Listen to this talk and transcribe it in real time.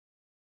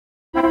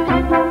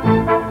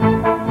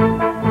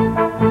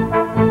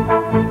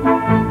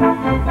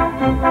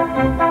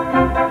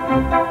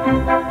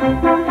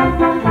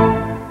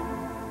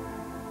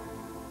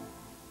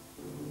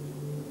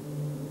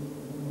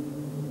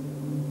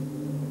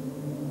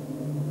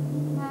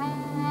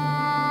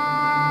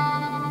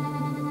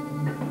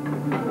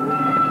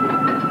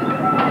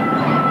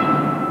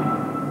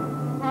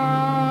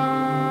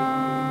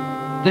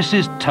This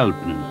is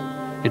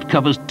Towton. It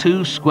covers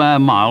 2 square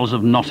miles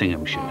of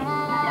Nottinghamshire.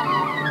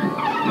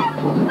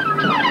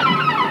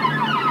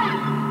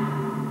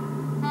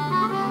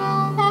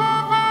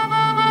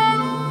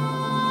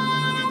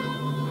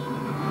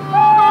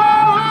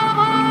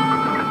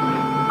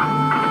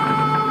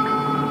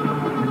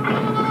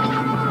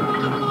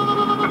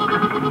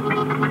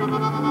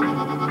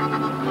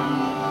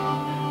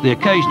 The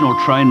occasional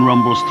train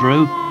rumbles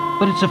through,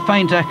 but it's a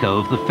faint echo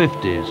of the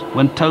 50s,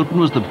 when Towton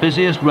was the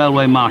busiest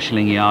railway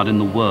marshalling yard in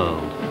the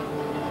world.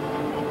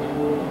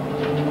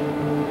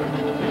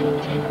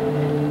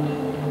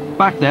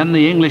 Back then,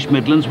 the English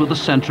Midlands were the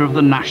centre of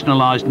the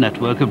nationalised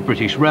network of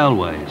British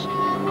railways,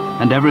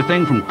 and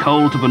everything from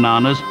coal to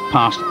bananas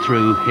passed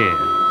through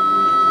here.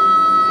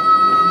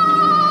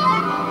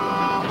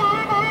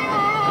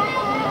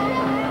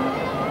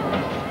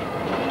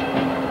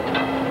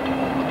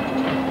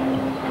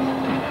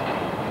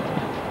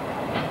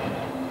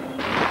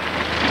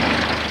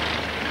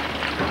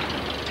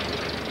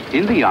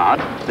 In the yard,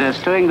 they're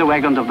stowing the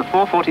wagons of the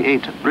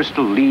 448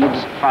 Bristol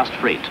Leeds fast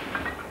freight.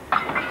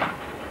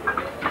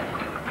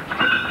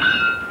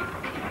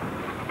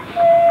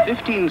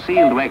 "15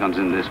 sealed wagons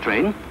in this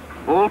train,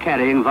 all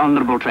carrying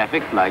vulnerable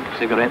traffic like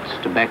cigarettes,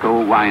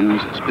 tobacco,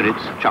 wines,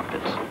 spirits,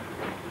 chocolates.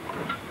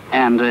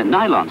 And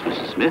nylons,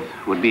 Mrs. Smith,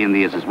 would be in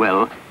these as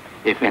well,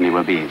 if any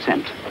were being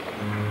sent."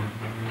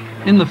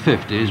 In the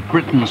 50s,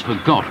 Britons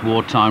forgot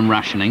wartime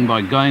rationing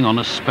by going on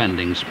a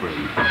spending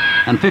spree,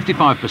 and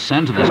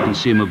 55% of this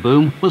consumer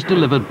boom was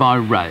delivered by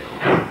rail.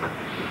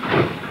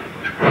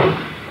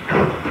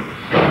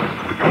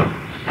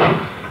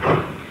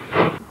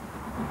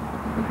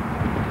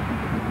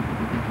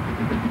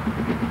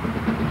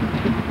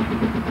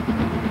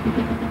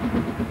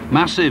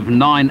 Massive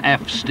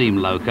 9F steam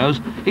locos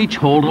each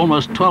hauled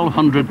almost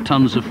 1,200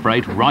 tons of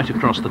freight right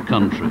across the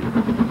country.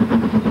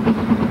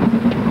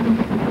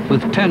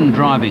 With 10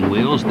 driving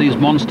wheels, these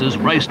monsters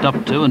raced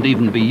up to and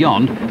even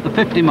beyond the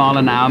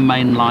 50-mile-an-hour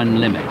mainline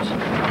limit.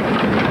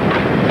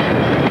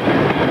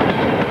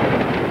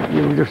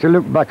 You just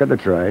look back at the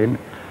train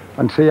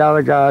and see how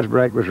the guard's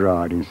brake was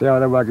riding, see how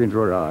the wagons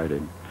were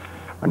riding.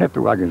 And if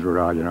the wagons were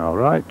riding all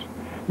right,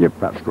 you'd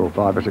perhaps go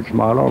 5 or 6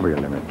 miles over your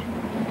limit.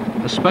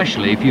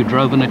 Especially if you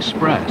drove an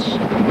express.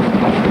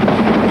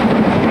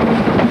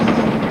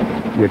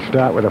 You'd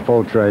start with a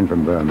full train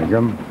from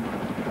Birmingham,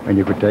 and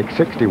you could take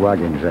 60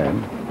 wagons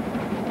then,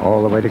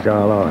 all the way to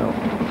Carlisle.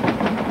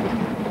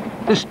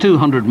 This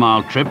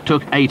 200-mile trip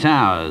took 8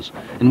 hours,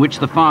 in which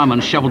the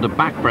fireman shoveled a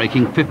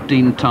back-breaking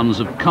 15 tons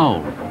of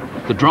coal.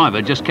 The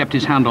driver just kept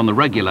his hand on the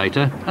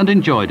regulator and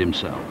enjoyed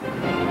himself.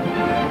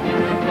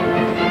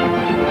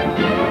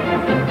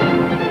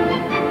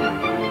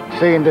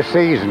 Seeing the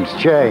seasons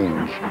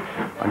change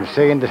and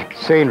seeing the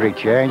scenery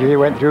change as you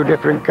went through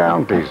different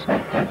counties.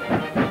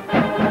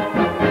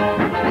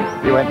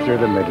 You went through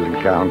the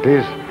Midland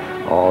counties,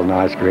 all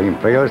nice green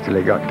fields till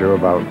you got to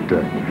about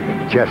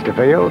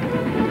Chesterfield.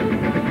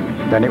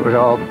 Then it was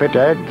all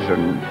pitheads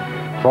and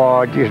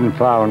forges and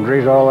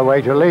foundries all the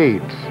way to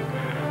Leeds.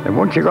 And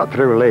once you got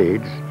through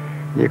Leeds,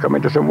 you come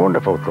into some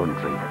wonderful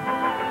country.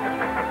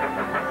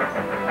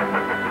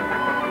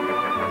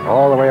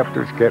 All the way up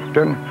to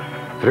Skipton,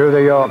 through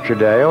the Yorkshire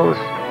Dales.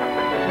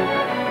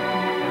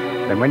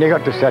 And when you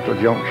got to Settle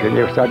Junction,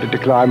 you started to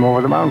climb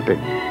over the mountain.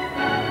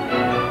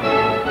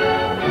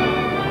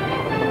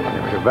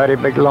 It was a very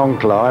big long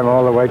climb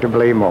all the way to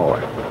Bleemore.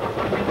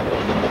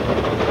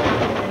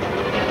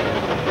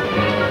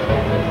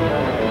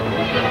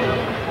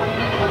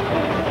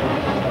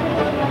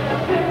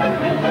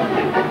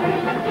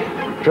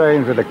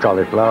 Trains with the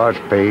cauliflowers,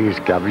 peas,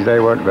 cabbage, they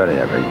weren't very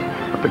heavy.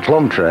 But the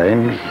plum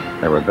trains,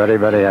 they were very,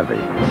 very heavy.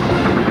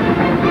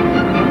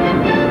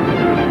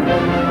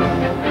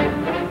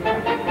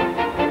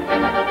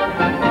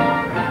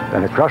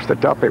 Then across the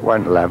top it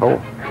went level,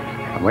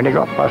 and when you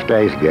got past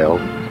Aysgill,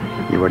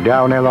 you were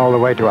downhill all the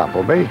way to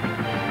Appleby,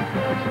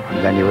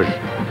 and then you was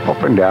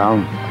up and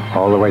down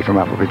all the way from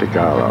Appleby to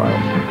Carlisle.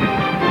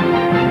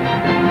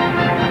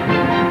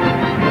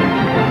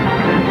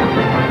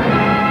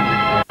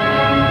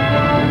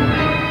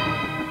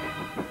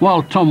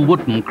 While Tom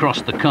Wootton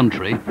crossed the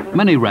country,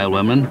 many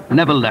railwaymen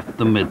never left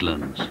the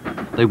Midlands.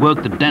 They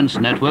worked the dense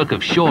network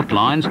of short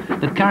lines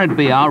that carried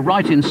BR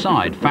right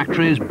inside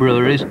factories,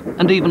 breweries,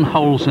 and even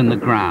holes in the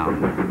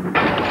ground.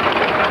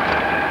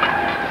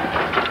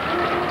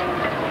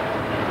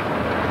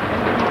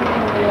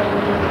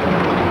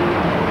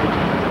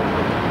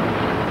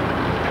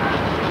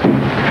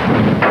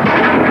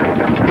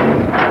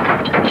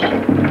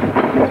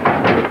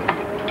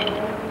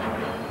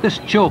 This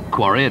chalk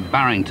quarry at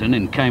Barrington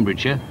in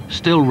Cambridgeshire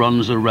still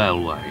runs a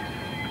railway.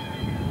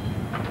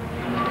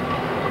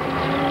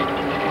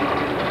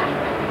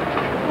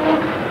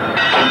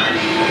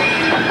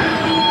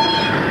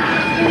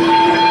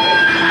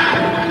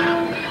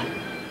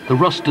 The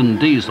Ruston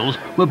diesels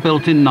were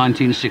built in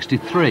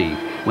 1963,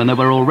 when they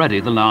were already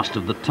the last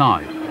of the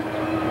type.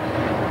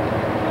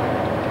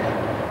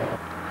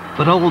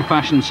 But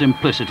old-fashioned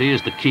simplicity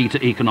is the key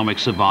to economic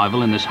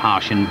survival in this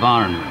harsh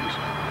environment.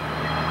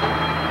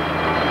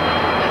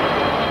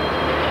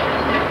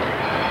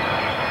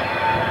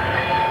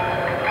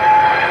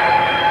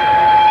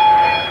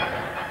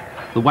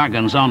 The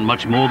wagons aren't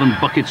much more than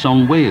buckets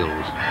on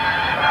wheels.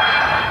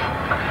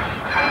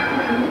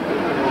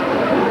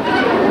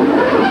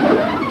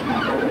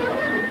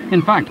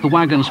 In fact, the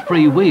wagons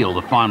freewheel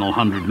the final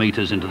 100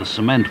 metres into the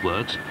cement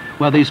works,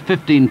 where these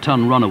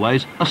 15-ton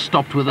runaways are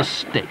stopped with a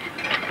stick.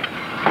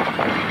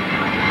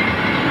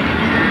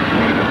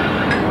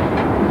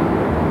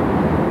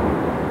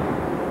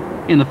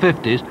 In the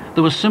 50s,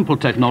 there was simple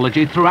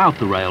technology throughout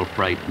the rail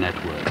freight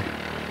network.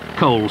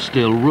 Coal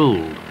still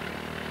ruled,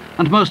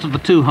 and most of the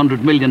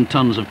 200 million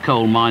tonnes of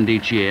coal mined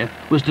each year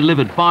was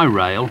delivered by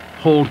rail,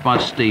 hauled by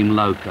steam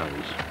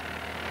locos.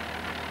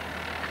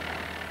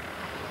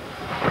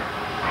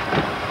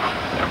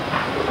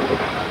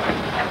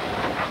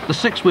 The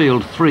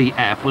six-wheeled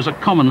 3F was a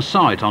common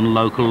sight on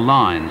local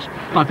lines,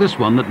 like this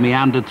one that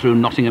meandered through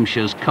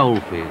Nottinghamshire's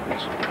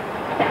coalfields.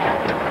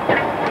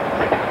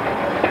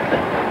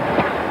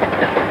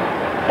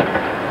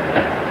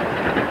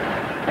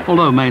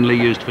 Although mainly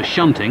used for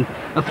shunting,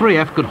 a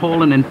 3F could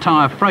haul an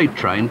entire freight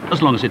train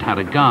as long as it had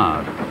a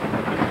guard.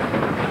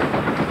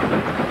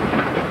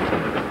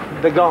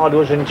 The guard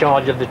was in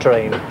charge of the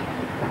train.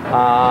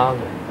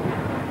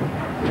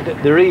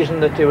 The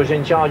reason that he was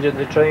in charge of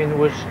the train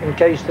was in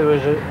case there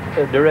was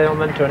a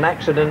derailment or an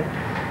accident,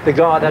 the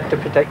guard had to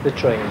protect the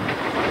train.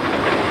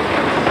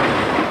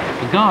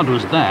 The guard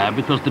was there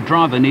because the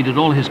driver needed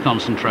all his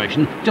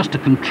concentration just to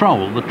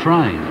control the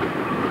train.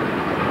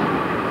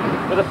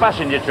 With a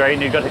passenger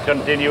train, you've got a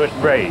continuous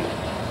brake,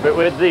 but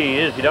with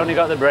these, you'd only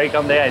got the brake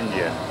on the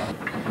engine.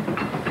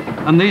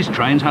 And these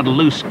trains had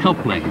loose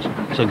couplings,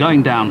 so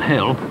going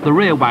downhill, the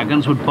rear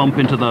wagons would bump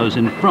into those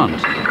in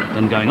front.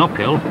 Then going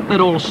uphill,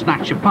 they'd all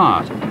snatch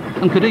apart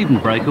and could even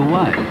break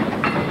away.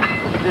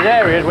 There's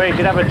areas where you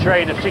could have a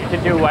train of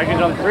 62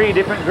 wagons on 3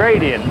 different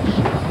gradients,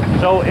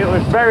 so it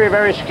was very,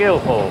 very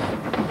skillful.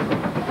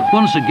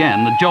 Once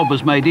again, the job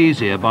was made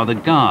easier by the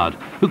guard,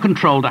 who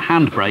controlled a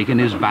handbrake in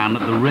his van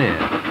at the rear.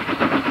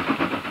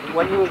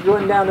 When he was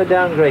going down the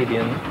down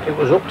gradient, it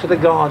was up to the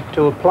guard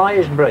to apply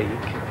his brake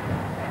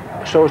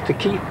so as to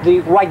keep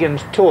the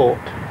wagons taut.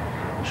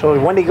 So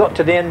when he got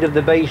to the end of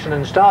the basin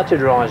and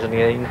started rising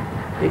again,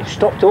 it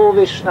stopped all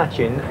this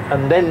snatching,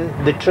 and then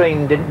the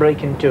train didn't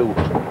break in two.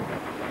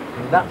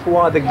 And that's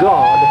why the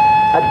guard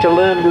had to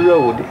learn the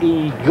road.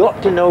 He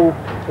got to know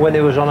when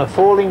he was on a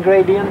falling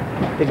gradient,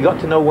 he'd got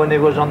to know when he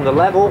was on the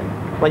level.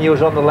 When you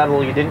was on the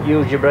level, you didn't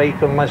use your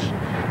brake unless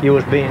you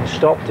was being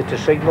stopped at a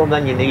signal,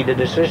 then you needed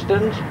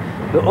assistance.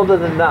 But other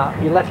than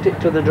that, you left it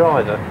to the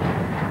driver.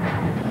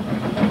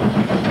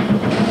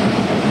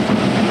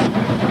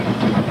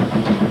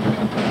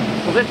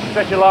 Well, this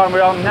special line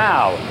we're on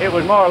now, it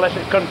was more or less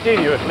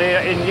continuously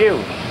in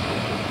use.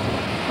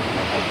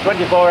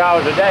 24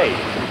 hours a day.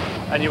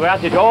 And you were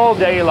at it all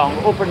day long,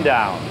 up and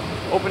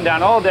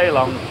down all day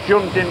long,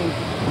 shunting,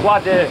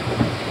 quite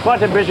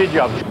a busy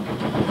job.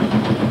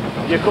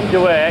 You come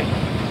to work,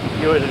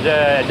 you was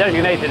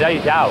designated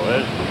 8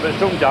 hours, but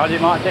sometimes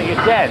it might take you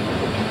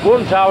 10.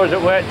 Once I was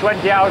at work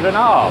 20 hours and a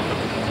half,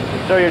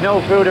 so you had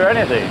no food or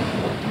anything.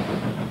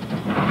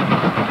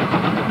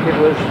 It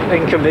was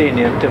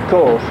inconvenient, of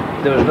course.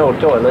 There was no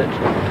toilet.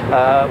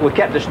 We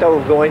kept the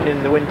stove going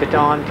in the winter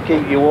time to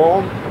keep you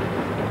warm,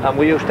 and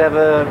we used to have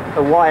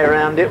a wire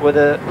around it with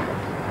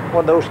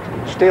one of those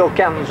steel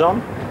cans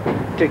on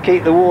to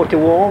keep the water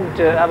warm,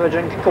 to have a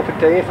drink, a cup of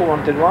tea if we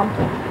wanted one.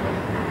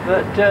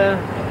 But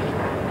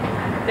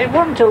it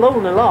wasn't a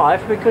lonely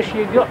life because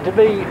you got to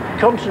be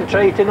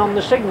concentrating on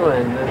the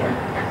signalling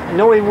and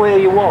knowing where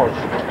you was.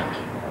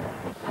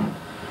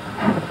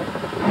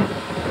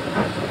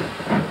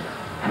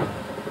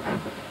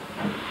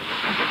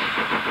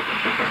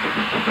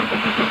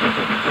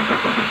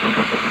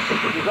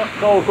 You got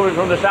coal coming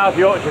from the South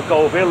Yorkshire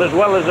coalfield as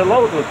well as the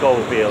local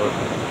coalfield,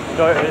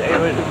 so it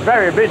was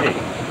very busy.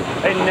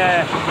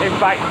 In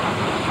fact,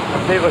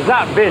 it was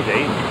that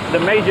busy,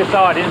 the major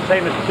sidings,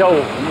 same as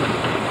Tolton,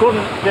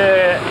 couldn't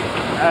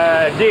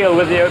deal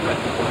with the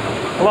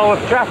flow of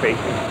traffic.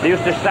 They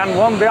used to stand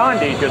one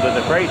behind each other,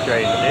 the freight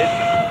trains did.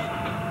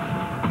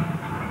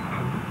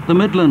 The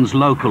Midlands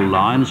local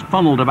lines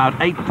funneled about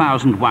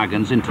 8,000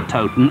 wagons into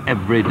Towton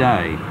every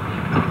day.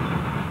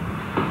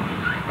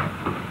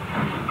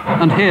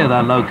 And here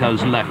their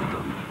locos left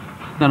them.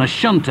 Then a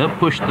shunter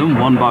pushed them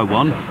one by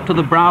one to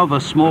the brow of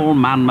a small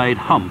man-made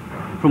hump,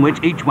 from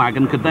which each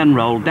wagon could then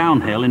roll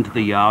downhill into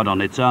the yard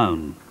on its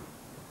own.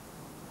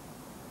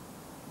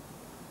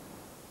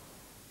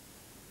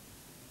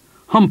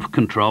 Hump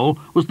control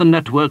was the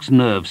network's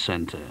nerve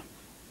centre.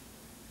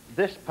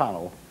 This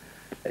panel,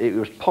 it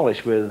was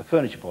polished with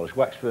furniture polish,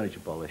 wax furniture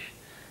polish,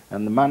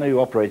 and the man who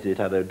operated it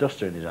had a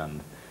duster in his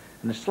hand,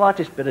 and the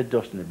slightest bit of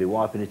dust and he'd be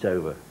wiping it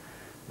over.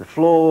 The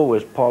floor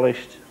was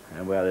polished,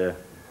 and we had a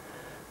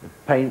The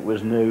paint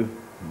was new.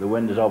 The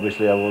windows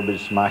obviously had a little bit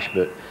smashed,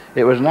 but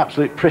it was an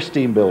absolute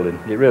pristine building.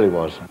 It really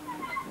was.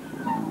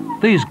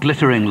 These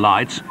glittering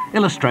lights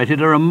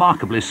illustrated a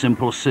remarkably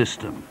simple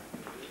system.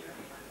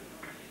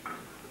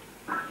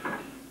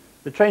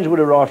 The trains would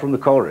arrive from the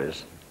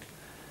collieries,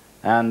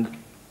 and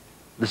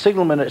the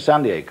signalman at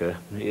Sandyacre,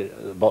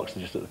 the box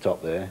just at the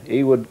top there,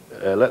 he would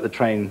let the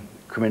train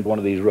come into one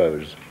of these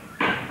rows.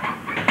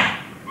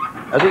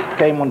 As it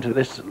came onto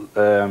this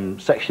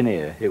section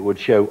here, it would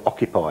show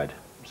occupied.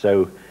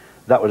 So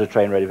that was a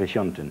train ready for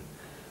shunting.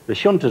 The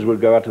shunters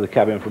would go out to the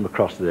cabin from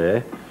across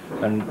there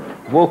and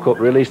walk up,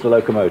 release the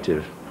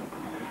locomotive.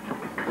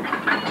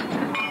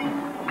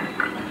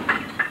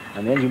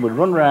 And the engine would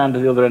run round to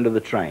the other end of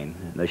the train.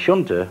 And the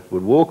shunter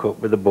would walk up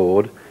with a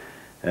board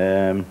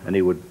and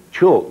he would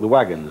chalk the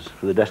wagons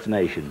for the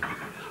destination.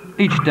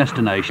 Each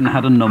destination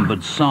had a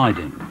numbered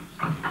siding.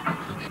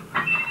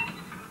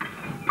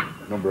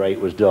 Number 8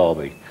 was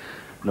Derby.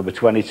 Number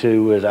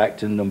 22 was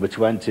Acton. Number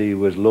 20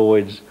 was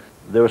Lloyd's.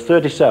 There were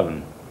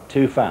 37,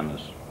 2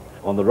 fans.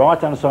 On the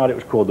right-hand side it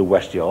was called the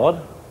West Yard,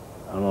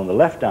 and on the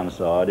left-hand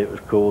side it was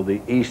called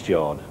the East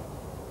Yard.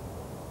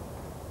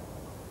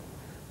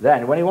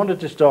 Then, when he wanted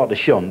to start the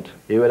shunt,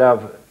 he would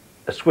have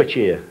a switch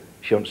here,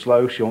 shunt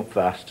slow, shunt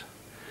fast,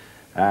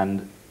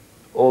 and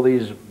all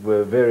these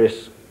were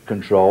various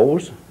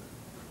controls,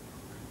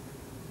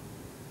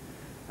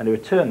 and he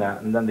would turn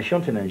that, and then the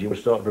shunting engine would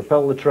start to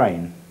propel the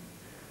train,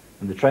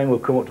 and the train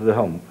would come up to the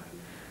hump,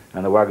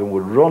 and the wagon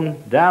would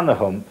run down the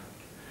hump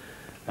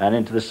and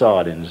into the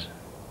sidings.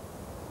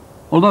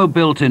 Although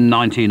built in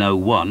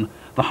 1901,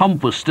 the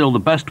hump was still the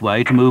best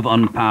way to move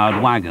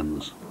unpowered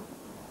wagons.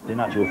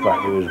 In actual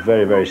fact, it was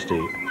very, very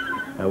steep.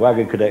 A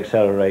wagon could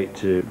accelerate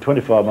to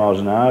 25 miles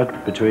an hour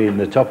between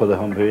the top of the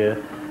hump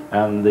here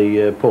and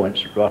the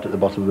points right at the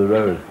bottom of the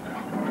road.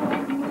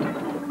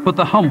 But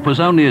the hump was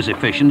only as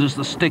efficient as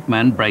the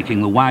stickmen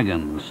braking the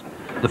wagons.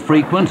 The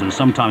frequent and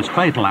sometimes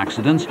fatal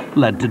accidents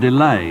led to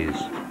delays.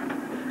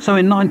 So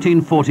in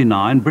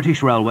 1949,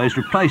 British Railways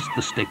replaced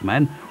the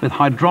stickmen with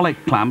hydraulic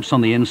clamps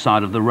on the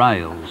inside of the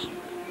rails.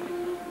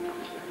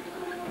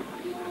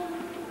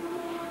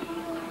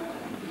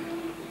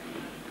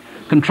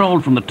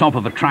 Controlled from the top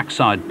of a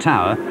trackside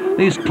tower,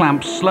 these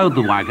clamps slowed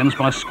the wagons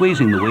by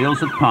squeezing the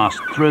wheels that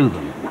passed through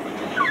them.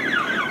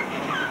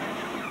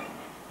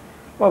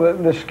 Well,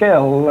 the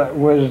skill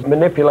was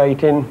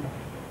manipulating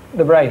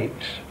the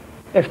brakes.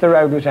 If the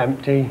road was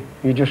empty,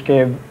 you just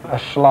give a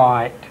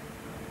slight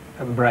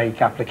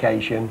brake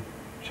application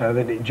so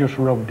that it just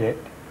rubbed it,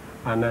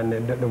 and then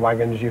the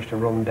wagons used to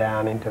run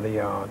down into the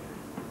yard.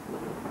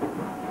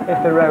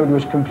 If the road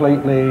was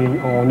completely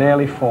or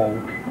nearly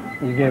full,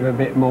 you give a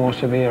bit more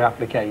severe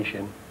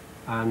application,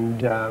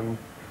 and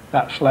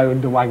that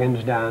slowed the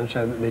wagons down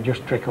so that they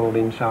just trickled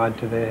inside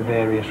to the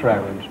various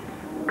roads.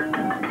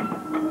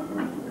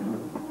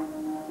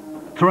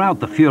 Throughout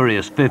the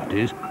furious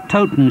 50s,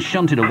 Toton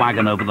shunted a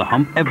wagon over the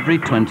hump every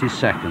 20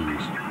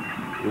 seconds.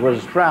 It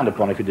was frowned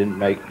upon if you didn't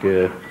make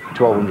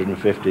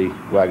 1,250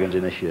 wagons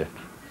in a shift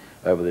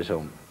over this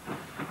hump.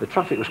 The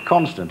traffic was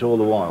constant all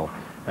the while,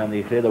 and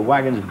you could hear the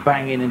wagons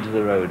banging into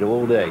the road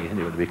all day. And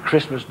it would be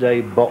Christmas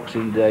Day,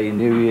 Boxing Day,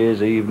 New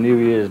Year's Eve, New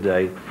Year's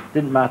Day.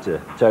 Didn't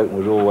matter, Toton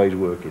was always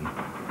working.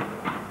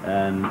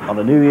 And on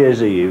a New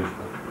Year's Eve,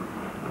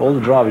 all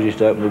the drivers used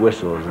to open the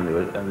whistles,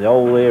 and the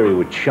whole area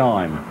would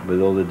chime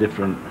with all the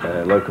different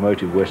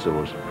locomotive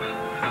whistles.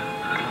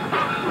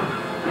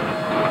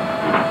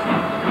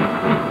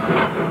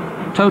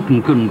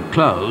 Toton couldn't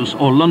close,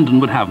 or London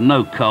would have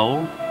no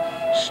coal,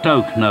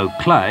 Stoke no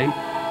clay,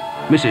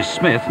 Mrs.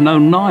 Smith no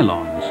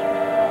nylons.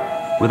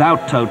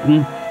 Without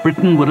Toton,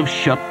 Britain would have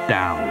shut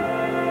down.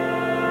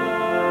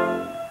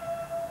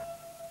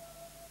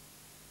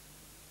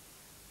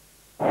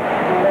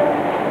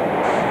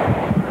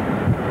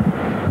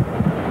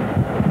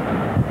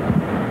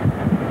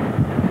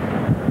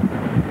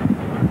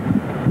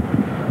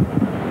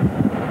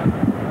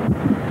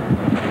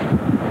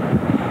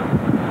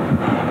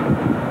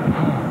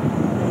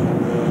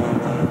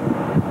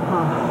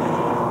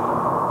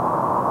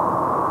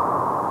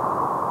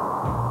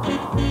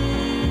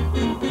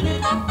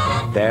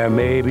 There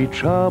may be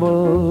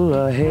trouble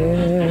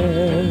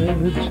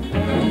ahead,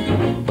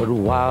 but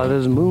while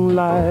there's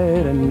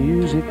moonlight and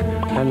music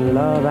and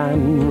love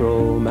and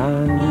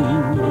romance,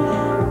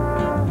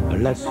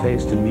 let's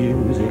face the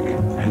music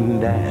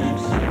and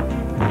dance.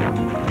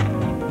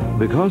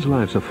 Because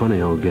life's a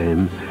funny old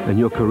game and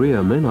your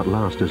career may not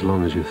last as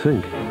long as you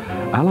think,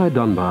 Ally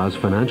Dunbar's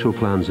financial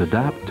plans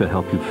adapt to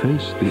help you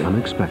face the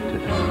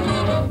unexpected.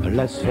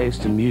 Let's face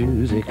the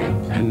music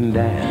and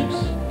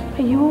dance.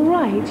 Are you all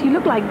right? You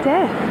look like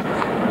death.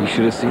 You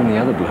should have seen the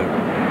other bloke.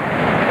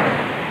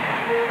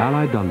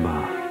 Ally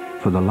Dunbar,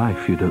 for the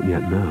life you don't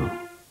yet know.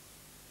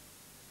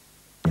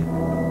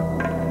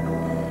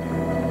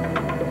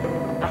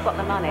 I've got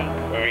the money.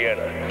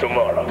 Vienna,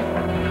 tomorrow.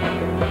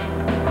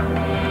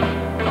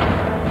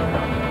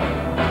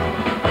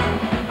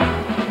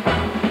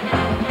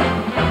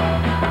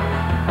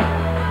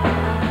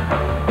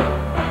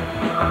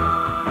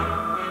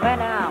 Where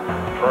now?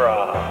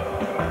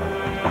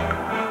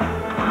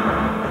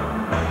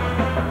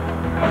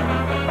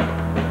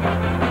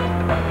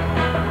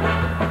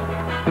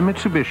 The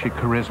Mitsubishi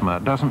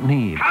Charisma doesn't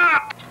need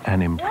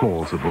an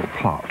implausible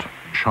plot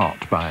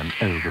shot by an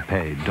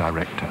overpaid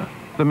director.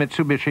 The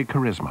Mitsubishi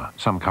Charisma.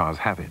 Some cars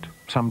have it,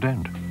 some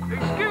don't.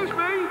 Excuse me?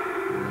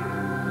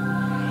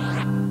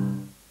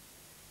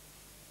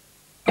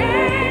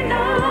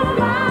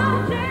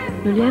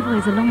 Le Lièvre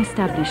is a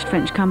long-established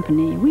French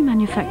company. We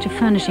manufacture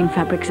furnishing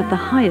fabrics of the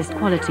highest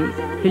quality.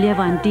 Le Lièvre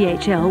and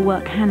DHL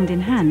work hand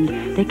in hand.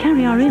 They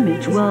carry our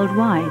image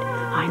worldwide.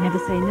 I never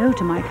say no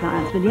to my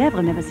clients. Le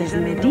Lièvre never says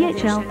no.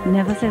 DHL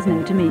never says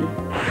no to me.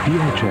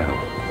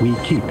 DHL, we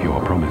keep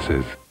your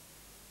promises.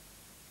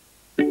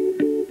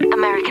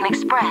 American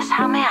Express,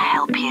 how may I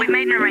help you? We've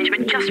made an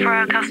arrangement just for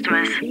our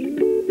customers.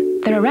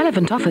 There are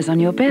relevant offers on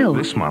your bill.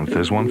 This month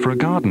there's one for a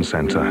garden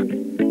centre.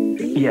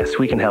 Yes,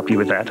 we can help you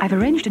with that. I've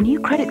arranged a new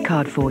credit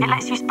card for you. It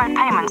lets you spread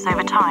payments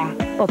over time.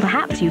 Or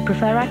perhaps you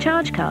prefer our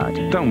charge card.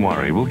 Don't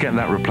worry, we'll get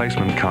that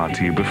replacement card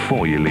to you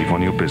before you leave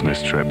on your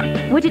business trip.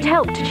 Would it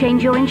help to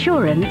change your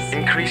insurance?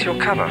 Increase your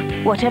cover.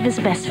 Whatever's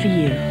best for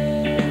you.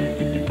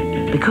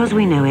 Because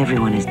we know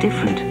everyone is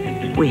different,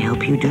 we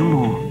help you do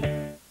more.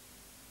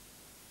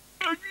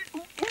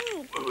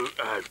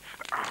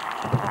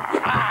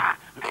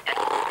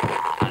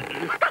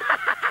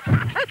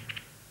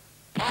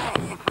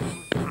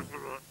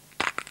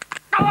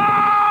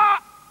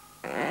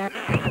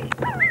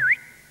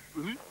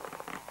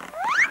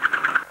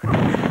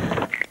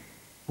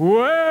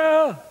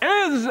 Where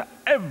is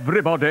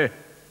everybody?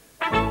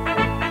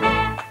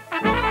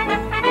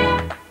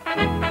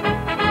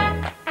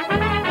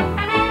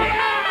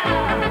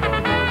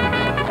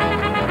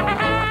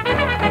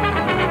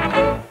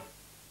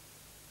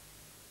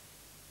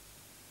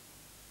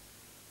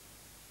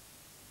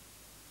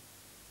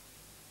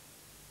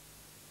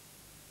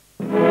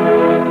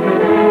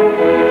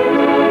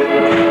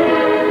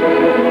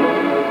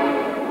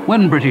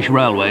 When British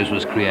Railways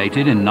was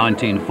created in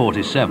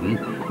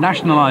 1947,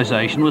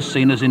 nationalisation was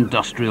seen as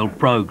industrial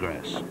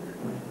progress.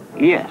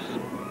 Yes,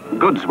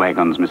 goods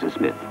wagons, Mrs.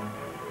 Smith.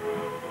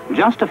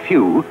 Just a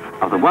few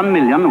of the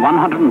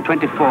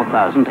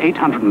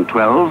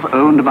 1,124,812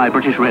 owned by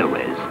British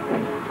Railways,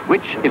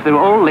 which, if they were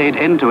all laid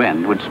end to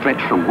end, would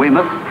stretch from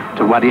Weymouth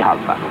to Wadi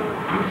Halfa.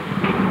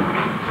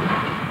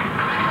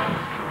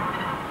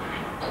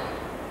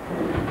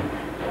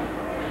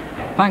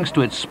 Thanks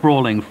to its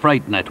sprawling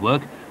freight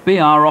network,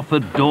 BR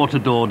offered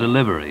door-to-door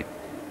delivery.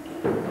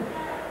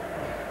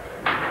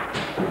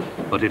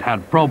 But it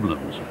had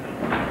problems.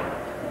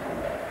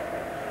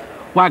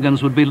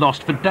 Wagons would be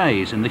lost for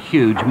days in the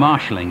huge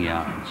marshalling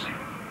yards.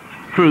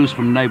 Crews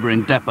from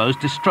neighbouring depots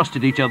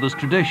distrusted each other's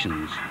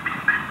traditions.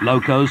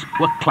 Locos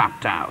were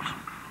clapped out.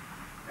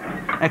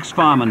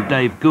 Ex-fireman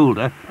Dave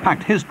Goulder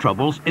packed his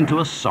troubles into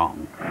a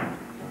song.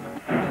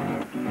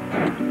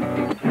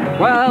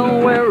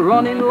 Well, we're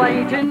running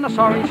late in the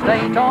sorry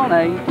state on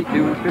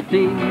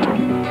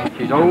 8215.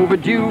 She's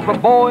overdue for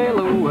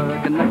boiler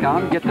work and I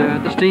can't get her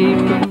to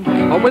steam.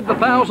 But with the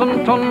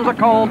 1,000 tons of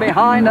coal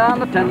behind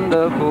and the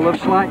tender full of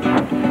slack,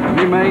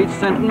 my mate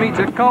sent me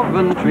to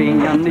Coventry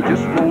and he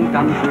just won't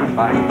answer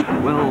back.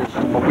 Well,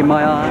 smoke in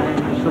my eyes,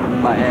 soot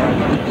in my hair,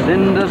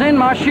 cinders in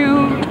my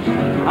shoes.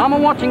 I'm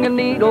watching a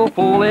needle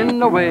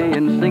falling away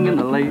and singing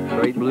the late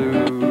great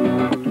blues.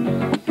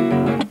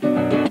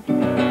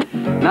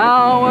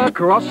 Now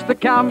across the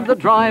cab the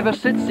driver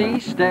sits,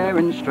 he's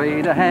staring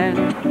straight ahead.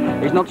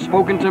 He's not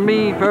spoken to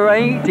me for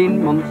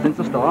 18 months since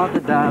I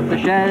started at the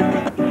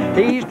shed.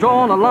 He's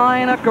drawn a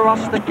line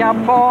across the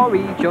cab for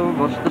each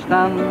of us to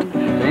stand,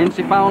 since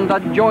he found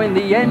I'd joined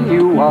the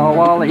NUR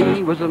while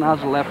he was an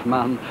as-left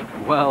man.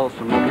 Well,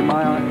 smoke in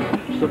my eyes,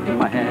 soot in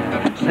my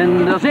hair,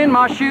 cinders in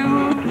my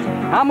shoes.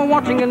 I'm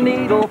watching a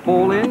needle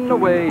falling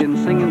away and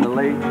singing the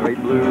late great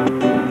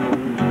blues.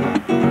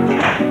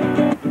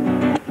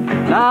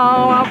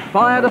 Now I've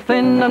fired her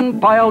thin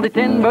and piled it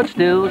in, but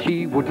still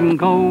she wouldn't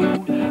go.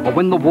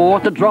 When the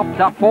water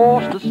dropped, I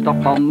forced her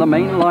stop on the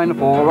main line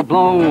for a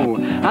blow.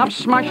 I've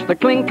smashed the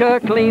clinker,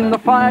 cleaned the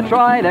fire,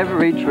 tried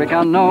every trick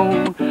I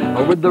know.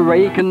 With the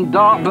rake and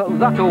dart, but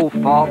that old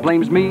fart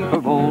blames me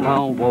for all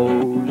our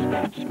woes.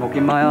 Smoke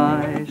in my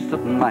eyes,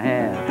 soot in my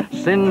hair,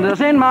 cinders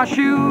in my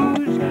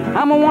shoes.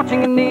 I'm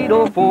watching a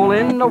needle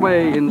falling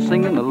away and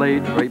singing the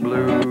late great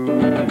blues.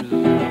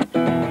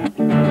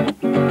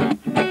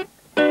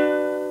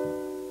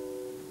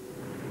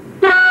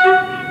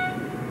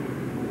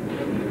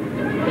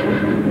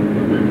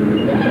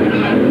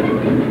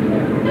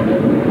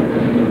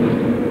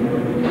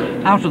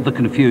 Out of the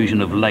confusion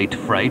of late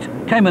freight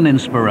came an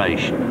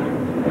inspiration.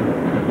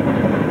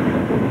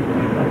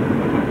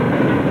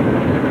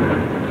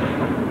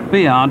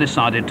 BR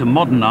decided to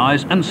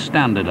modernise and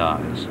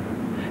standardise.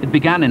 It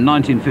began in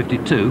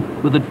 1952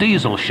 with a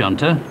diesel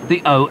shunter,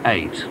 the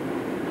 08.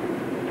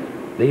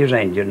 These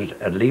engines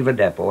would leave a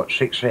depot at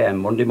 6 AM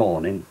Monday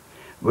morning,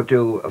 go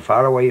to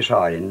faraway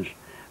sidings,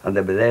 and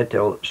they'd be there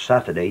till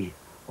Saturday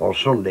or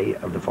Sunday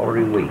of the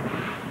following week.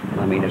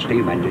 I mean, a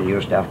steam engine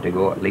used to have to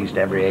go at least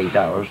every 8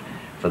 hours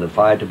for the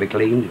fire to be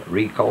cleaned,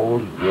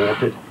 recoaled,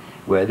 watered,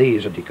 where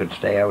these that you could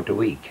stay out a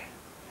week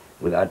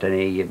without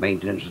any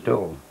maintenance at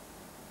all.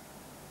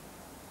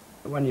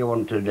 When you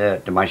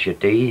wanted to mash your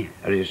tea,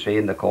 as you see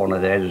in the corner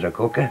there's a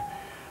cooker,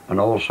 and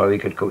also you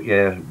could cook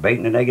your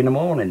bacon and egg in the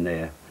morning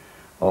there,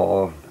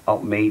 or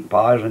hot meat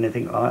pies,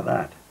 anything like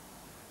that.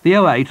 The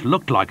 08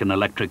 looked like an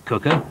electric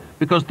cooker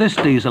because this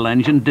diesel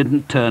engine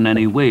didn't turn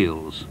any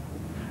wheels.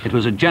 It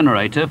was a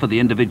generator for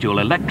the individual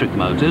electric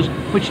motors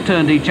which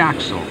turned each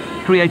axle,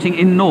 creating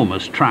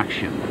enormous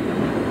traction.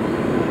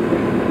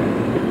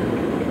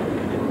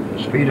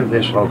 The speed of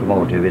this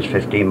locomotive is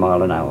 15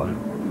 miles an hour,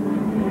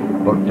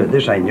 but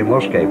this engine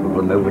was capable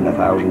of moving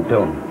 1,000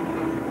 ton.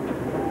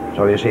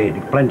 So you see,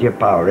 plenty of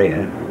power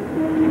here.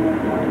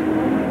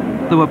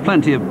 There were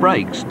plenty of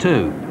brakes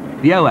too.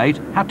 The 08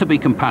 had to be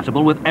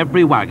compatible with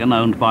every wagon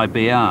owned by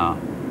BR.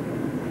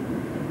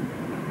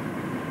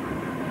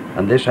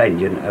 And this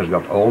engine has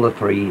got all the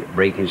 3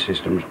 braking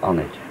systems on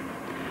it.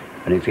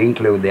 And if you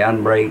include the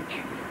handbrake,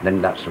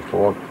 then that's the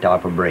 4th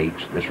type of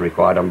brakes that's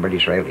required on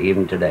British Rail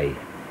even today.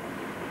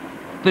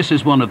 This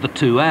is one of the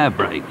 2 air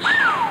brakes,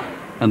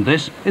 and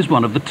this is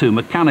one of the 2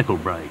 mechanical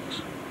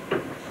brakes.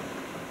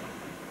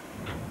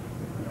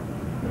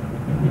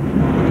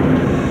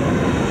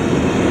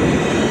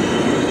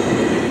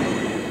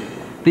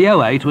 The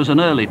 08 was an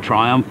early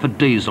triumph for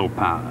diesel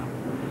power.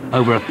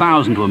 Over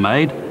 1,000 were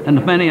made,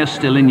 and many are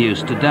still in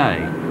use today.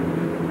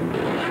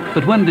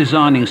 But when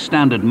designing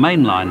standard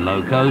mainline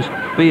locos,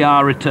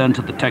 BR returned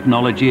to the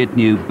technology it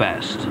knew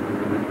best.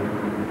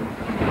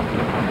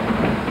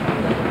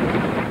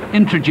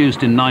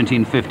 Introduced in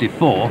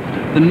 1954,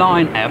 the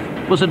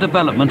 9F was a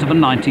development of a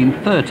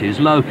 1930s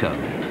loco.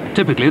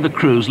 Typically the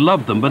crews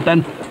loved them, but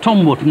then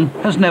Tom Wootton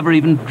has never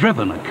even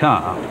driven a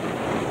car.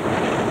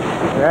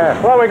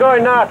 Yeah. Well, we're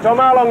going now, Tom.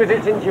 How long is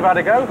it since you've had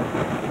a go?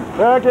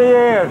 30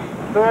 years.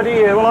 30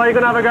 years. Well, are you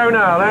going to have a go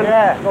now, then?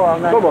 Yeah, go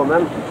on then. Come on,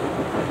 then.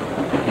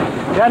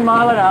 10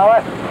 mile an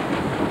hour.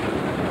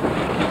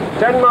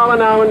 10 mile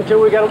an hour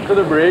until we get up to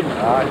the bridge.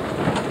 Right.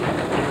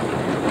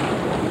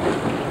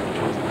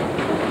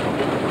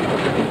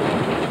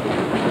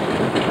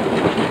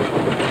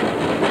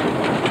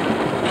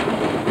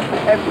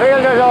 It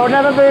feels as though I've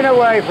never been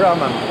away from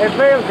them. It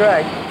feels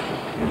great.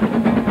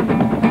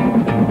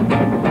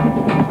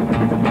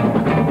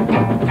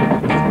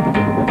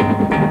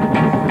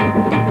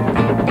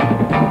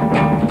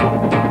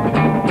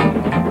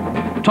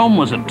 Tom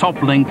was a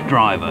top-link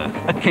driver,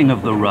 a king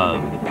of the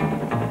road.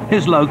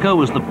 His loco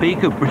was the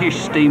peak of British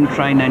steam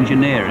train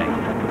engineering,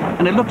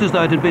 and it looked as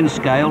though it had been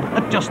scaled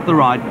at just the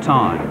right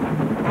time.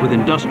 With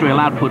industrial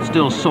output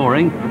still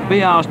soaring,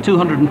 BR's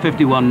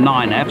 251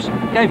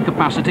 9Fs gave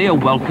capacity a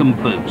welcome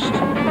boost.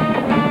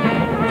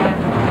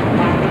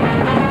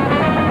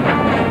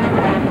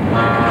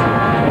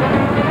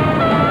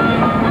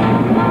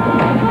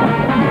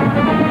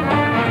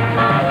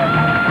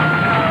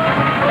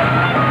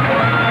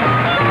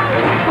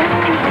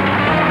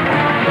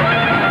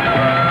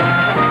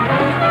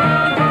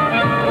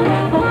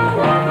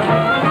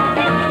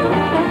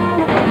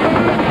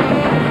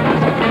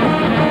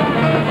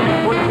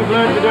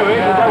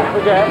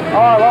 Oh,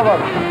 I love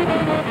them.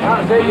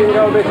 That's it, you can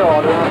go a bit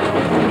harder.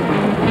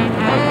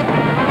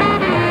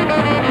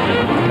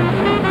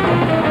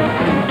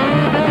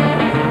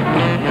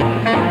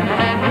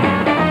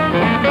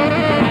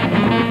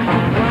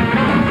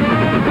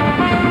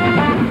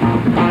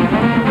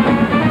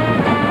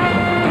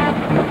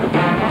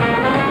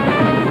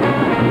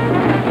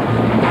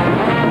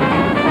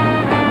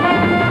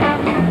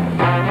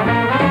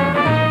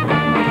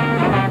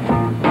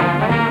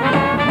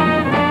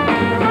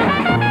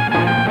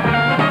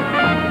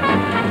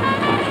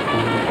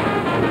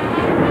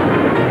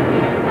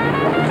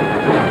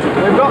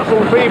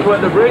 Some people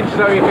at the bridge,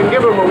 so you can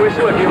give them a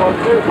whistle if you want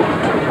to.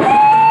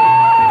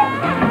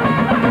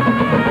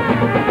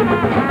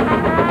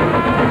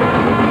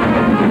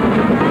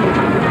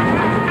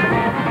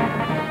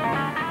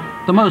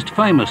 The most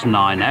famous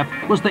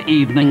 9F was the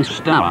Evening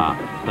Star,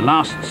 the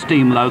last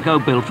steam loco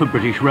built for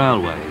British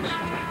Railways.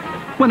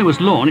 When it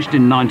was launched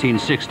in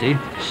 1960,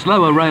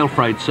 slower rail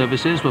freight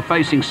services were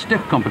facing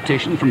stiff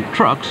competition from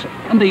trucks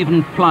and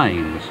even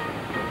planes.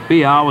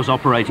 BR was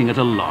operating at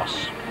a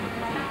loss.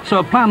 So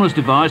a plan was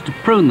devised to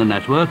prune the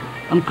network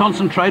and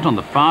concentrate on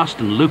the fast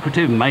and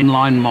lucrative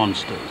mainline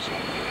monsters.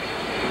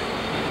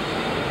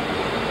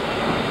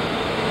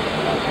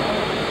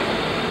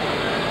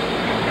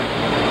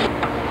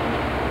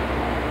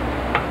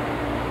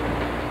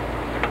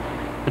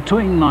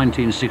 Between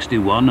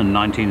 1961 and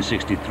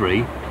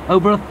 1963,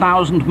 over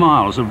 1,000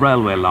 miles of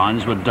railway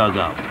lines were dug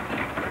up.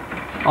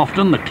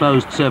 Often the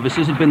closed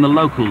services had been the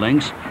local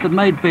links that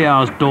made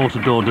BR's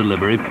door-to-door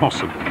delivery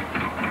possible.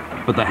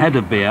 But the head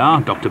of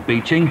BR, Dr.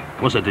 Beeching,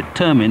 was a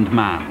determined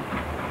man.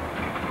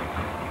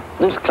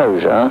 This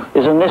closure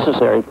is a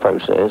necessary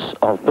process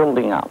of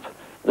building up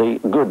the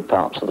good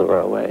parts of the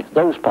railway,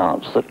 those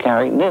parts that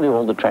carry nearly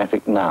all the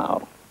traffic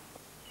now.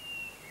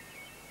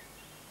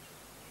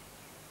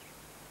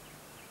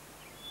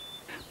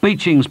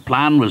 Beeching's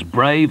plan was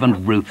brave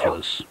and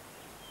ruthless.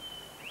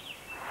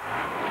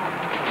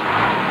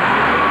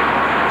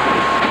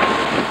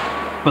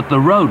 But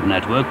the road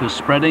network was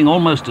spreading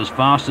almost as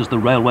fast as the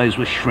railways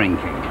were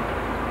shrinking.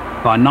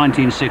 By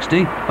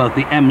 1960, both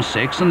the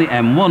M6 and the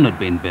M1 had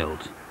been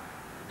built.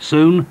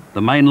 Soon,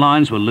 the main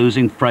lines were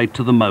losing freight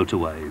to the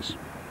motorways.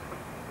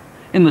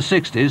 In the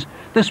 60s,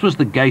 this was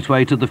the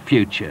gateway to the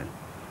future,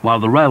 while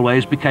the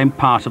railways became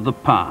part of the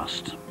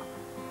past.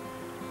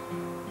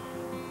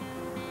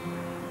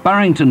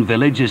 Barrington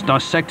Village is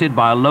dissected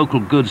by a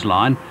local goods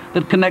line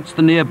that connects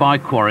the nearby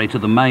quarry to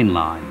the main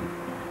line.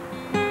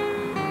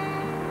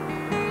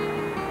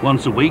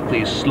 Once a week,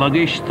 these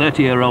sluggish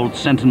 30-year-old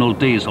Sentinel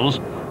diesels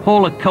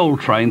haul a coal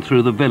train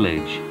through the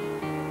village.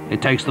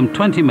 It takes them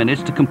 20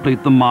 minutes to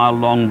complete the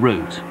mile-long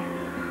route.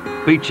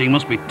 Beeching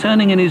must be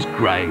turning in his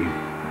grave.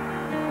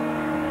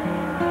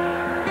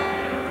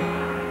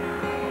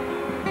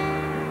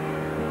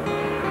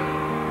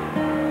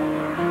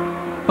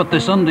 But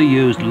this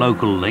underused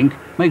local link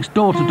makes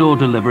door-to-door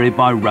delivery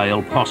by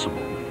rail possible.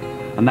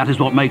 And that is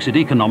what makes it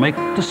economic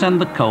to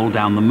send the coal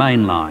down the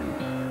main line.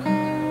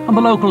 And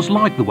the locals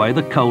like the way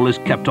the coal is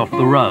kept off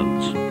the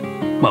roads.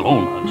 Well,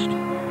 almost.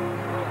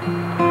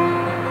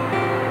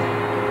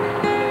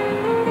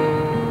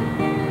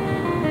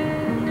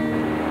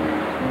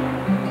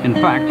 In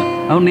fact,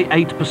 only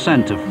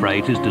 8% of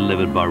freight is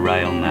delivered by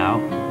rail now.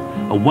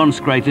 A once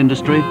great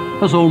industry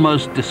has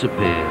almost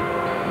disappeared.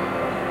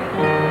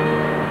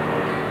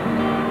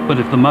 But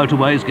if the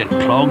motorways get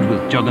clogged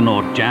with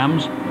juggernaut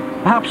jams,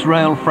 perhaps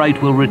rail freight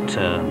will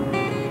return.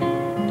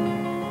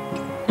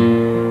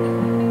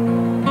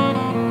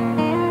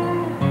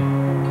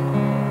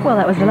 Well,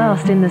 that was the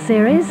last in the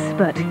series,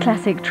 but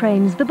Classic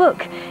Trains the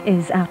book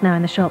is out now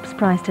in the shops,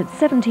 priced at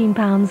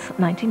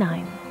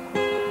 £17.99.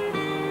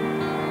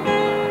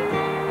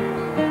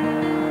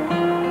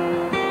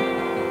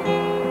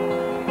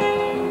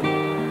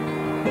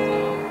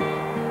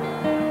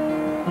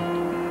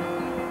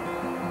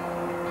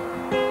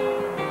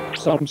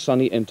 Some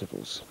sunny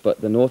intervals,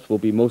 but the north will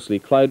be mostly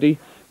cloudy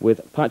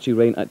with patchy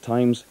rain at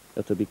times.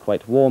 It'll be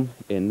quite warm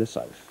in the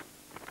south.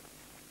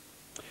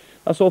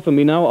 That's all from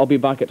me now. I'll be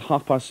back at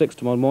 6:30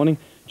 tomorrow morning.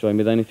 Join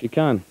me then if you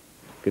can.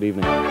 Good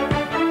evening.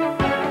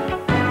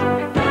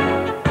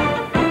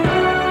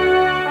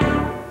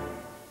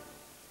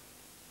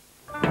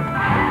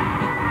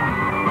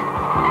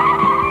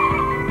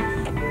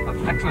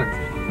 Excellent.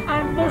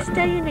 And we'll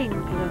stay in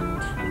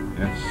England.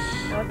 Yes.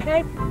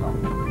 Okay.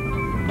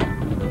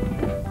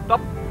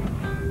 Stop.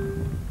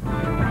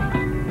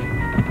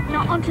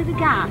 Not onto the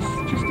gas,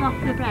 just off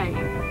the brake.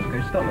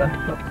 Okay, stop there.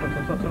 Stop.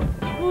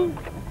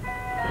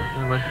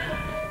 Never mind.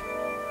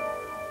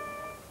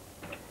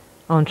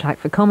 On track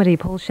for comedy,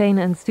 Paul Shane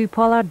and Stu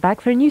Pollard back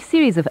for a new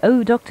series of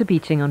Oh Dr.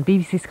 Beeching on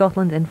BBC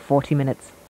Scotland in 40 minutes.